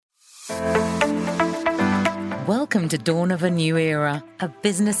Welcome to Dawn of a New Era, a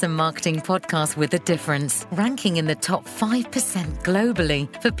business and marketing podcast with a difference, ranking in the top 5%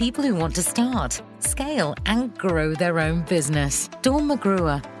 globally for people who want to start, scale, and grow their own business. Dawn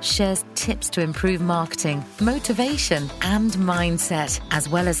McGruer shares tips to improve marketing, motivation, and mindset, as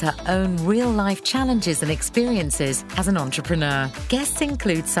well as her own real-life challenges and experiences as an entrepreneur. Guests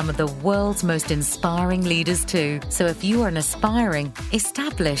include some of the world's most inspiring leaders too. So if you are an aspiring,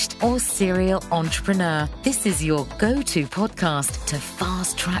 established, or serial entrepreneur, this is your go-to podcast to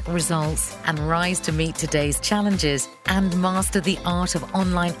fast-track results and rise to meet today's challenges and master the art of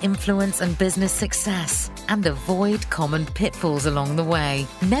online influence and business success and avoid common pitfalls along the way.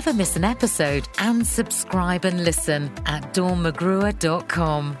 Never miss an episode and subscribe and listen at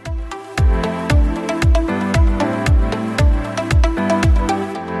dawnmcgruer.com.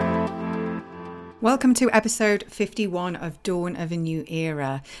 Welcome to episode 51 of Dawn of a New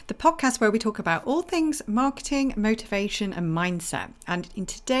Era, the podcast where we talk about all things marketing, motivation, and mindset. And in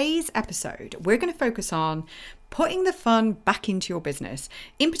today's episode, we're going to focus on putting the fun back into your business.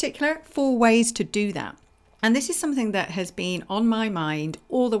 In particular, 4 ways to do that. And this is something that has been on my mind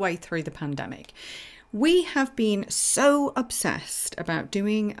all the way through the pandemic. We have been so obsessed about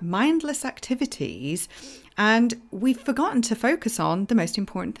doing mindless activities, and we've forgotten to focus on the most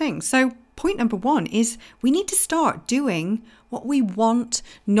important things. So point number 1 is we need to start doing what we want,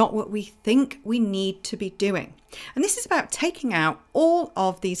 not what we think we need to be doing. And this is about taking out all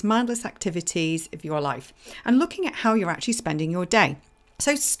of these mindless activities of your life and looking at how you're actually spending your day.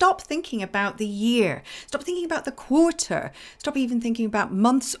 So stop thinking about the year, stop thinking about the quarter, stop even thinking about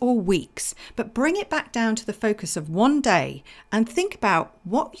months or weeks, but bring it back down to the focus of one day and think about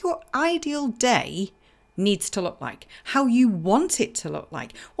what your ideal day needs to look like, how you want it to look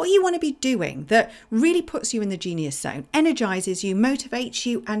like, what you want to be doing that really puts you in the genius zone, energizes you, motivates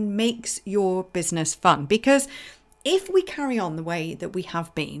you, and makes your business fun. Because if we carry on the way that we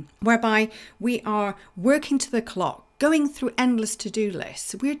have been, whereby we are working to the clock, going through endless to-do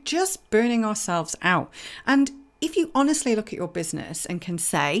lists, we're just burning ourselves out. And if you honestly look at your business and can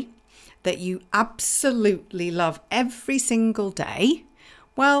say that you absolutely love every single day,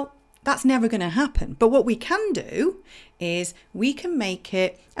 well, that's never going to happen. But what we can do is we can make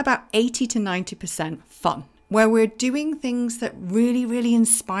it about 80 to 90% fun, where we're doing things that really, really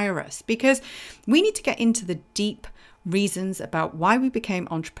inspire us, because we need to get into the deep reasons about why we became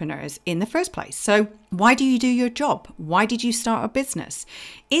entrepreneurs in the first place. So why do you do your job? Why did you start a business?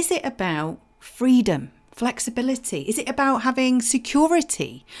 Is it about freedom? Flexibility? Is it about having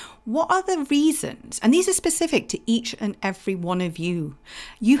security? What are the reasons? And these are specific to each and every one of you.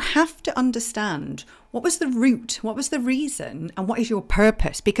 You have to understand what was the root, what was the reason, and what is your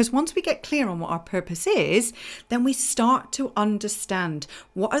purpose? Because once we get clear on what our purpose is, then we start to understand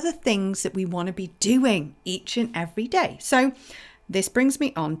what are the things that we want to be doing each and every day. So this brings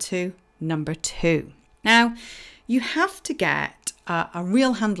me on to number 2. Now, you have to get a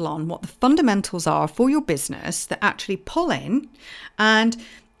real handle on what the fundamentals are for your business that actually pull in and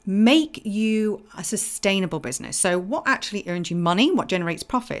make you a sustainable business. So what actually earns you money, what generates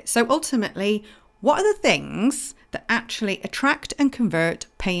profit? So ultimately, what are the things that actually attract and convert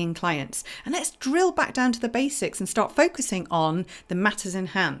paying clients? And let's drill back down to the basics and start focusing on the matters in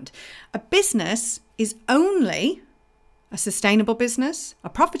hand. A business is only a sustainable business, a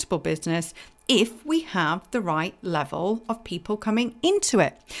profitable business, if we have the right level of people coming into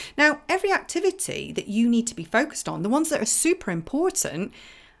it. Now, every activity that you need to be focused on, the ones that are super important,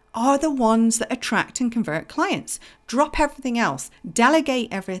 are the ones that attract and convert clients. Drop everything else, delegate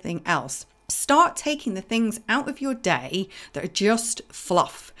everything else. Start taking the things out of your day that are just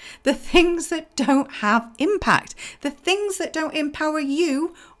fluff, the things that don't have impact, the things that don't empower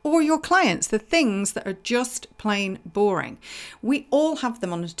you or your clients, the things that are just plain boring. We all have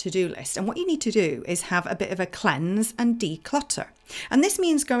them on a to-do list, and what you need to do is have a bit of a cleanse and declutter. And this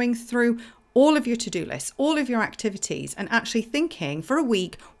means going through all of your to-do lists, all of your activities, and actually thinking for a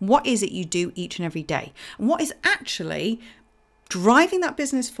week, what is it you do each and every day? And what is actually driving that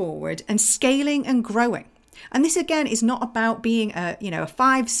business forward and scaling and growing? And this again is not about being a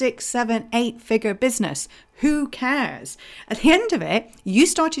 5, 6, 7, 8 figure business. Who cares? At the end of it, you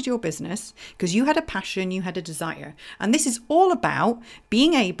started your business because you had a passion, you had a desire. And this is all about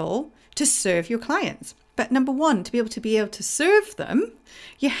being able to serve your clients. But number one, to be able to serve them,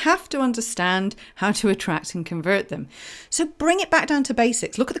 you have to understand how to attract and convert them. So bring it back down to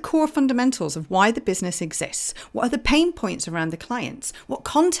basics. Look at the core fundamentals of why the business exists. What are the pain points around the clients? What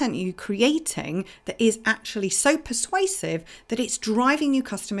content are you creating that is actually so persuasive that it's driving new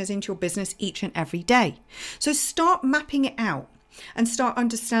customers into your business each and every day? So start mapping it out. and start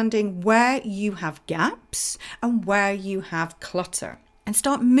understanding where you have gaps and where you have clutter. And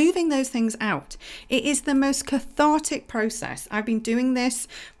start moving those things out. It is the most cathartic process. I've been doing this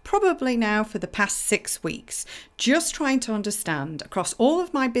probably now for the past 6 weeks, just trying to understand across all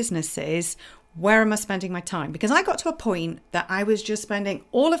of my businesses, where am I spending my time? Because I got to a point that I was just spending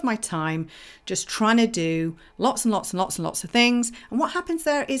all of my time just trying to do lots and lots and lots and lots of things. And what happens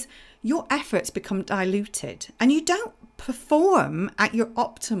there is your efforts become diluted and you don't perform at your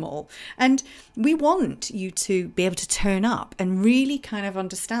optimal. And we want you to be able to turn up and really kind of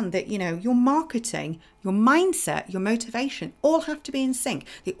understand that, your marketing, your mindset, your motivation all have to be in sync.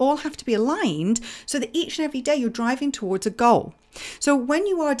 They all have to be aligned so that each and every day you're driving towards a goal. So when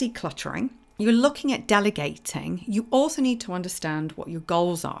you are decluttering, you're looking at delegating, you also need to understand what your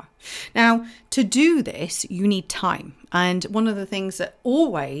goals are. Now, to do this, you need time. And one of the things that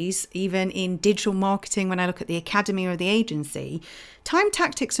always, even in digital marketing, when I look at the academy or the agency, time,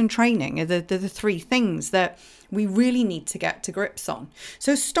 tactics, and training are the 3 things that we really need to get to grips on.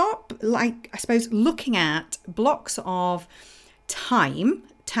 So start, looking at blocks of time,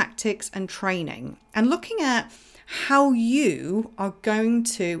 tactics, and training, and looking at how you are going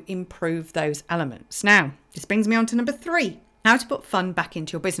to improve those elements. Now, this brings me on to number 3, how to put fun back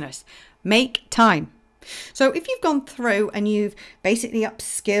into your business. Make time. So if you've gone through and you've basically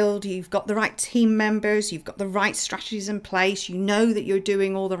upskilled, you've got the right team members, you've got the right strategies in place, you know that you're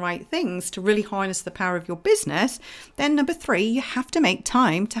doing all the right things to really harness the power of your business, then number 3, you have to make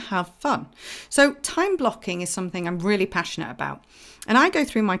time to have fun. So time blocking is something I'm really passionate about. And I go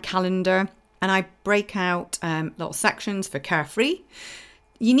through my calendar and I break out little sections for carefree.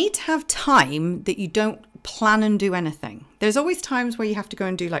 You need to have time that you don't plan and do anything. There's always times where you have to go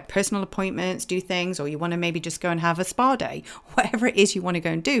and do like personal appointments, do things, or you want to maybe just go and have a spa day, whatever it is you want to go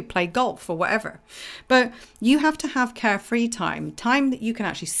and do, play golf or whatever. But you have to have carefree time that you can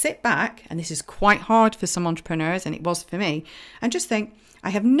actually sit back, and this is quite hard for some entrepreneurs, and it was for me, and just think, I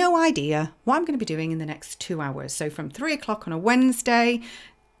have no idea what I'm going to be doing in the next 2 hours. So from 3:00 on a Wednesday,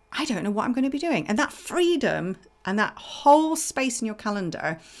 I don't know what I'm going to be doing. And that freedom and that whole space in your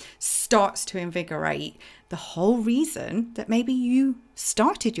calendar starts to invigorate the whole reason that maybe you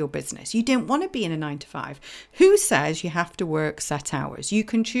started your business. You didn't want to be in a 9-to-5. Who says you have to work set hours? You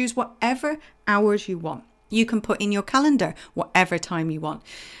can choose whatever hours you want. You can put in your calendar whatever time you want.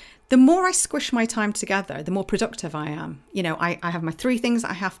 The more I squish my time together, the more productive I am. I have my 3 things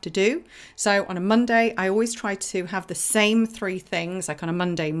I have to do. So on a Monday, I always try to have the same 3 things, like on a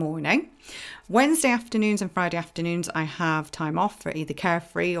Monday morning. Wednesday afternoons and Friday afternoons, I have time off for either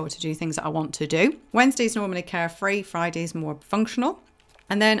carefree or to do things that I want to do. Wednesday's normally carefree, Friday's more functional.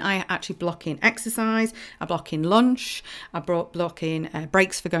 And then I actually block in exercise, I block in lunch, I block in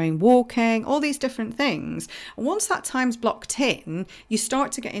breaks for going walking, all these different things. And once that time's blocked in, you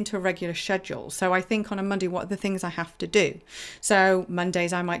start to get into a regular schedule. So I think on a Monday, what are the things I have to do? So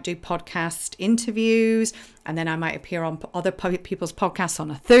Mondays, I might do podcast interviews, and then I might appear on other people's podcasts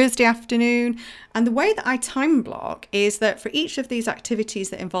on a Thursday afternoon. And the way that I time block is that for each of these activities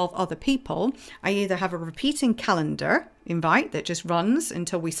that involve other people, I either have a repeating calendar invite that just runs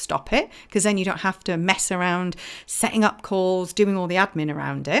until we stop it, because then you don't have to mess around setting up calls, doing all the admin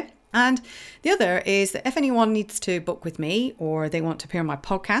around it. And the other is that if anyone needs to book with me or they want to appear on my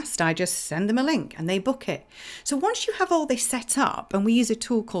podcast, I just send them a link and they book it. So once you have all this set up, and we use a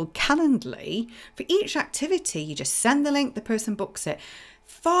tool called Calendly, for each activity, you just send the link, the person books it.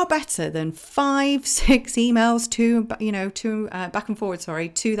 Far better than 5-6 emails back and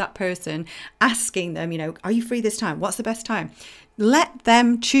forward to that person, asking them, are you free this time? What's the best time? Let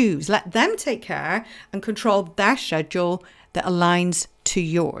them choose, let them take care and control their schedule that aligns to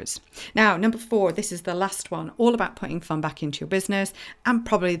yours. Now, number 4, this is the last one, all about putting fun back into your business, and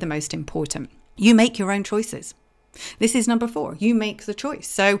probably the most important. You make your own choices. This is number 4. You make the choice.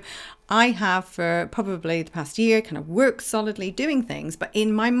 So I have for probably the past year kind of worked solidly doing things, but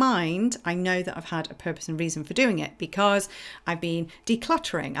in my mind, I know that I've had a purpose and reason for doing it, because I've been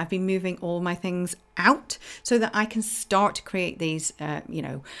decluttering. I've been moving all my things out so that I can start to create these,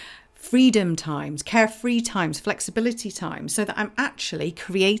 freedom times, carefree times, flexibility times, so that I'm actually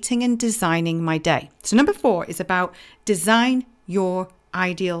creating and designing my day. So number 4 is about design your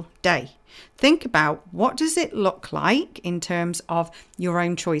ideal day. Think about, what does it look like in terms of your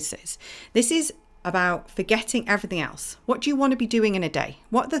own choices? This is about forgetting everything else. What do you want to be doing in a day?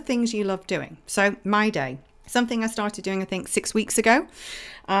 What are the things you love doing? So my day, something I started doing, I think 6 weeks ago.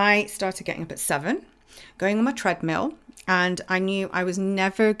 I started getting up at 7. going on my treadmill. And I knew I was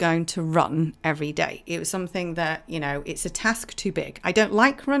never going to run every day. It was something that, it's a task too big. I don't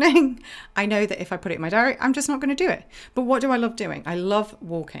like running. I know that if I put it in my diary, I'm just not going to do it. But what do I love doing? I love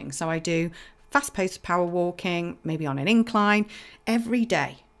walking. So I do fast-paced power walking, maybe on an incline, every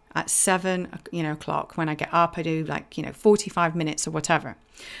day at 7 o'clock. When I get up, I do 45 minutes or whatever.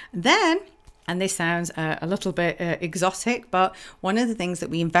 Then, and this sounds a little bit exotic, but one of the things that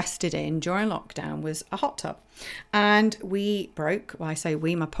we invested in during lockdown was a hot tub. And my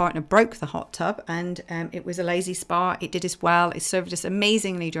partner broke the hot tub, and it was a lazy spa. It did us well. It served us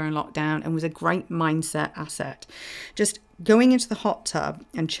amazingly during lockdown and was a great mindset asset. Just going into the hot tub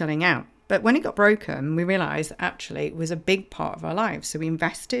and chilling out. But when it got broken, we realized actually it was a big part of our lives. So we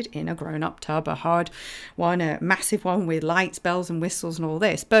invested in a grown-up tub, a hard one, a massive one with lights, bells and whistles and all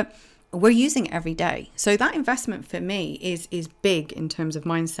this. But we're using it every day. So that investment for me is big in terms of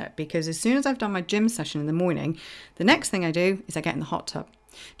mindset, because as soon as I've done my gym session in the morning, the next thing I do is I get in the hot tub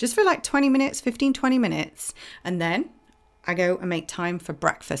just for 20 minutes, 20 minutes. And then I go and make time for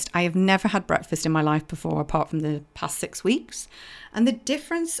breakfast. I have never had breakfast in my life before, apart from the past 6 weeks. And the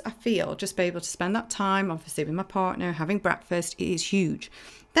difference I feel just be able to spend that time, obviously with my partner, having breakfast is huge.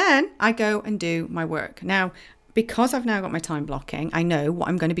 Then I go and do my work. Now, because I've now got my time blocking, I know what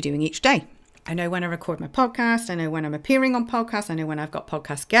I'm going to be doing each day. I know when I record my podcast. I know when I'm appearing on podcasts. I know when I've got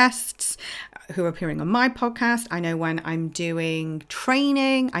podcast guests who are appearing on my podcast. I know when I'm doing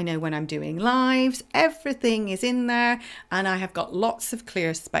training. I know when I'm doing lives. Everything is in there, and I have got lots of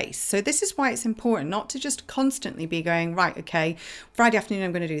clear space. So this is why it's important not to just constantly be going, right, okay, Friday afternoon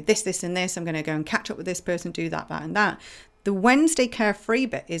I'm going to do this, this and this. I'm going to go and catch up with this person, do that, that and that. The Wednesday carefree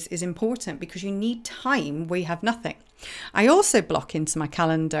bit is important because you need time where you have nothing. I also block into my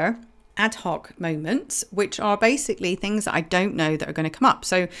calendar ad hoc moments, which are basically things that I don't know that are going to come up.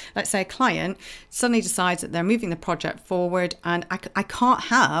 So let's say a client suddenly decides that they're moving the project forward, and I can't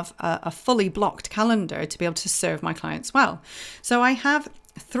have a fully blocked calendar to be able to serve my clients well. So I have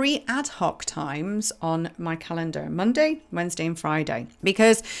 3 ad hoc times on my calendar: Monday, Wednesday and Friday,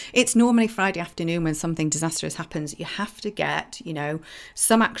 because it's normally Friday afternoon when something disastrous happens. You have to get,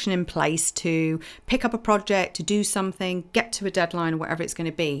 some action in place to pick up a project, to do something, get to a deadline or whatever it's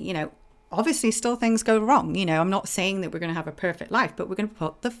going to be. Obviously still things go wrong. I'm not saying that we're going to have a perfect life, but we're going to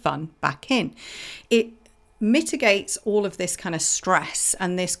put the fun back in. It mitigates all of this kind of stress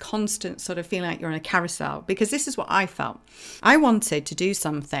and this constant sort of feeling like you're on a carousel, because this is what I felt. I wanted to do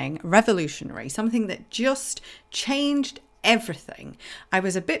something revolutionary, something that just changed everything. I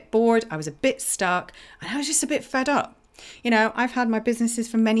was a bit bored, I was a bit stuck, and I was just a bit fed up. I've had my businesses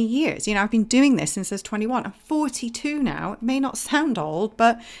for many years. I've been doing this since I was 21. I'm 42 now. It may not sound old,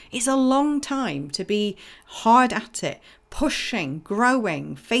 but it's a long time to be hard at it, pushing,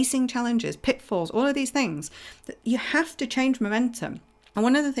 growing, facing challenges, pitfalls, all of these things. You have to change momentum. And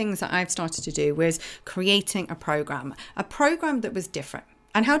one of the things that I've started to do was creating a program that was different.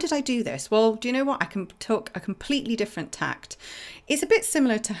 And how did I do this? Well, do you know what? I took a completely different tact. It's a bit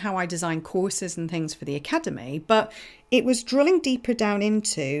similar to how I design courses and things for the academy, but it was drilling deeper down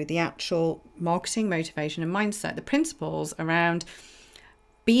into the actual marketing, motivation and mindset, the principles around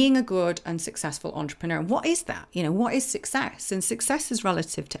being a good and successful entrepreneur. And what is that? What is success? And success is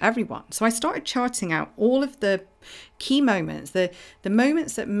relative to everyone. So I started charting out all of the key moments, the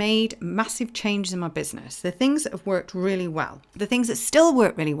moments that made massive changes in my business, the things that have worked really well, the things that still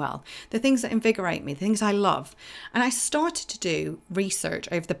work really well, the things that invigorate me, the things I love. And I started to do research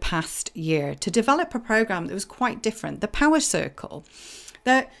over the past year to develop a program that was quite different, the Power Circle,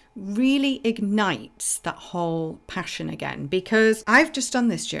 that really ignites that whole passion again, because I've just done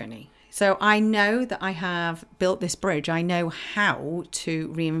this journey. So I know that I have built this bridge. I know how to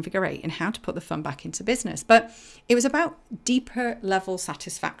reinvigorate and how to put the fun back into business. But it was about deeper level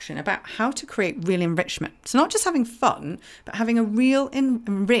satisfaction, about how to create real enrichment. So not just having fun, but having a real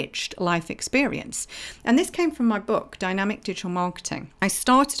enriched life experience. And this came from my book, Dynamic Digital Marketing. I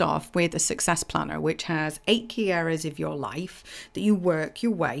started off with a success planner, which has 8 key areas of your life that you work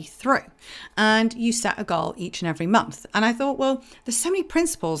your way through. And you set a goal each and every month. And I thought, well, there's so many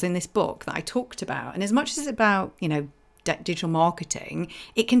principles in this book that I talked about, and as much as it's about digital marketing,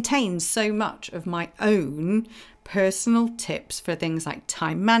 it contains so much of my own personal tips for things like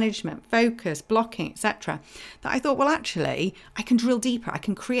time management, focus, blocking, etc., that I thought, well, actually, I can drill deeper. I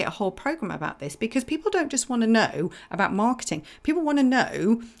can create a whole program about this, because people don't just want to know about marketing. People want to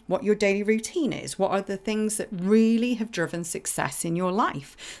know what your daily routine is. What are the things that really have driven success in your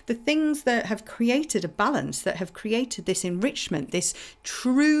life? The things that have created a balance, that have created this enrichment, this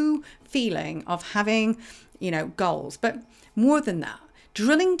true feeling of having, goals. But more than that,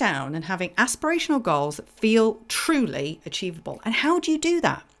 drilling down and having aspirational goals that feel truly achievable. And how do you do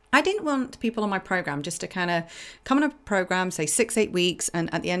that? I didn't want people on my program just to kind of come on a program, say 6-8 weeks,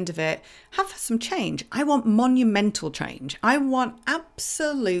 and at the end of it, have some change. I want monumental change. I want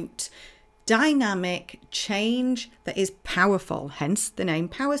absolute dynamic change that is powerful, hence the name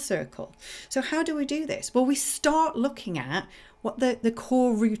Power Circle. So how do we do this? Well, we start looking at what the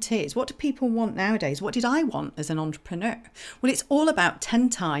core route is. What do people want nowadays? What did I want as an entrepreneur? Well, it's all about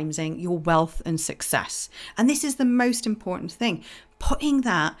 10 timesing your wealth and success. And this is the most important thing. Putting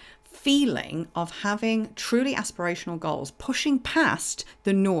that feeling of having truly aspirational goals, pushing past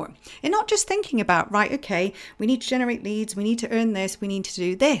the norm, and not just thinking about, right, okay, we need to generate leads, we need to earn this, we need to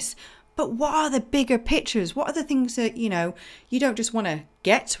do this. But what are the bigger pictures? What are the things that, you don't just want to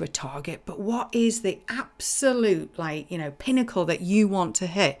get to a target, but what is the absolute, pinnacle that you want to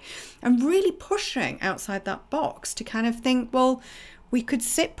hit? And really pushing outside that box to kind of think, well, we could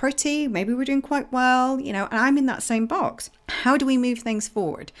sit pretty, maybe we're doing quite well, and I'm in that same box. How do we move things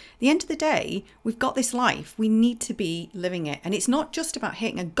forward? At the end of the day, we've got this life. We need to be living it. And it's not just about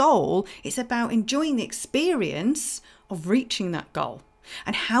hitting a goal. It's about enjoying the experience of reaching that goal.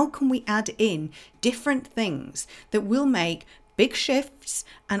 And how can we add in different things that will make big shifts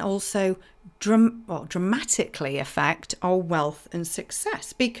and also dramatically affect our wealth and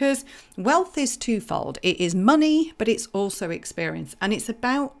success? Because wealth is twofold. It is money, but it's also experience. And it's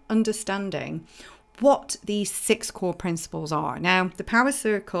about understanding what these 6 core principles are. Now, the Power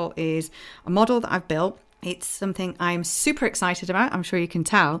Circle is a model that I've built. It's something I'm super excited about. I'm sure you can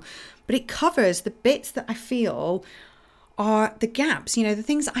tell. But it covers the bits that I feel are the gaps, the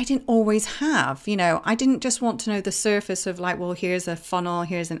things that I didn't always have. I didn't just want to know the surface of well, here's a funnel,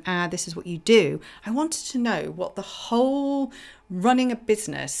 here's an ad, this is what you do. I wanted to know what the whole running a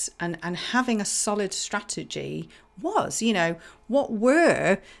business and having a solid strategy was. What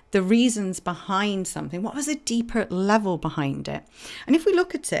were the reasons behind something? What was a deeper level behind it? And if we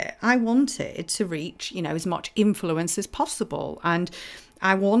look at it, I wanted to reach, as much influence as possible. And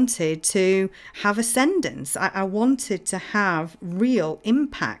I wanted to have ascendance. I wanted to have real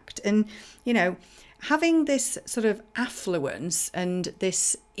impact. And, having this sort of affluence and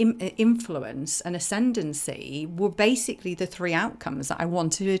this influence and ascendancy were basically the 3 outcomes that I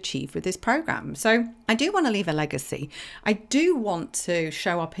wanted to achieve with this program. So I do want to leave a legacy. I do want to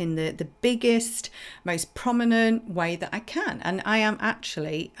show up in the biggest, most prominent way that I can. And I am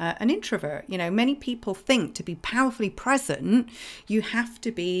actually an introvert. Many people think to be powerfully present, you have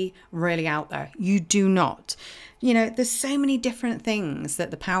to be really out there. You do not. There's so many different things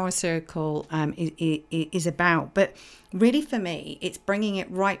that the Power Circle is about. But really for me, it's bringing it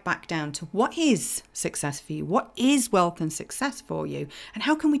right back down to what is success for you? What is wealth and success for you? And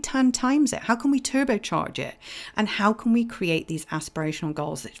how can we 10 times it? How can we turbocharge it? And how can we create these aspirational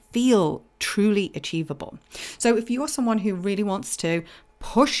goals that feel truly achievable? So if you're someone who really wants to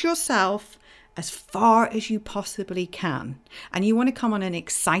push yourself as far as you possibly can, and you want to come on an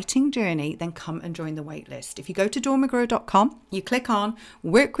exciting journey, then come and join the waitlist. If you go to dawnmcgrew.com, you click on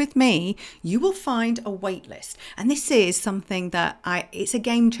work with me, you will find a waitlist. And this is something that it's a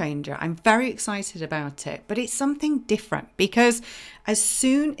game changer. I'm very excited about it, but it's something different because as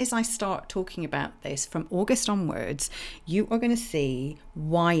soon as I start talking about this from August onwards, you are going to see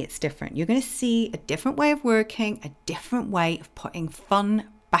why it's different. You're going to see a different way of working, a different way of putting fun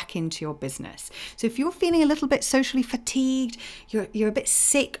back into your business. So if you're feeling a little bit socially fatigued, you're a bit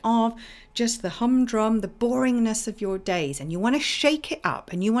sick of just the humdrum, the boringness of your days, and you want to shake it up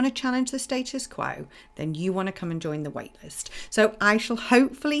and you want to challenge the status quo, then you want to come and join the waitlist. So I shall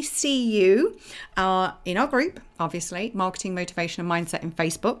hopefully see you in our group, obviously, Marketing, Motivation and Mindset in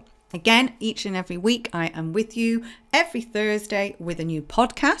Facebook. Again, each and every week, I am with you every Thursday with a new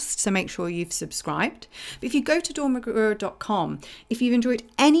podcast. So make sure you've subscribed. But if you go to dawnmcgrew.com, if you've enjoyed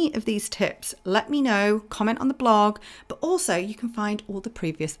any of these tips, let me know, comment on the blog, but also you can find all the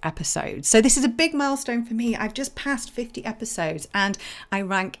previous episodes. So this is a big milestone for me. I've just passed 50 episodes and I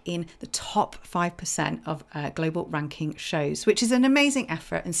rank in the top 5% of global ranking shows, which is an amazing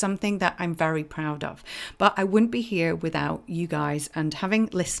effort and something that I'm very proud of. But I wouldn't be here without you guys, and having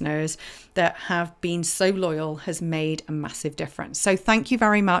listeners that have been so loyal has made a massive difference. So thank you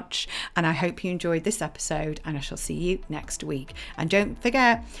very much, and I hope you enjoyed this episode, and I shall see you next week. And don't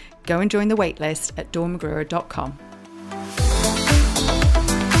forget, go and join the waitlist at dawnmcgrew.com.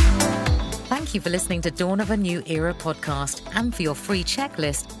 Thank you for listening to Dawn of a New Era podcast and for your free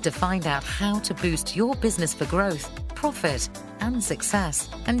checklist to find out how to boost your business for growth, profit and success,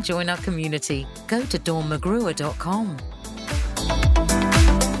 and join our community. Go to dawnmcgrew.com.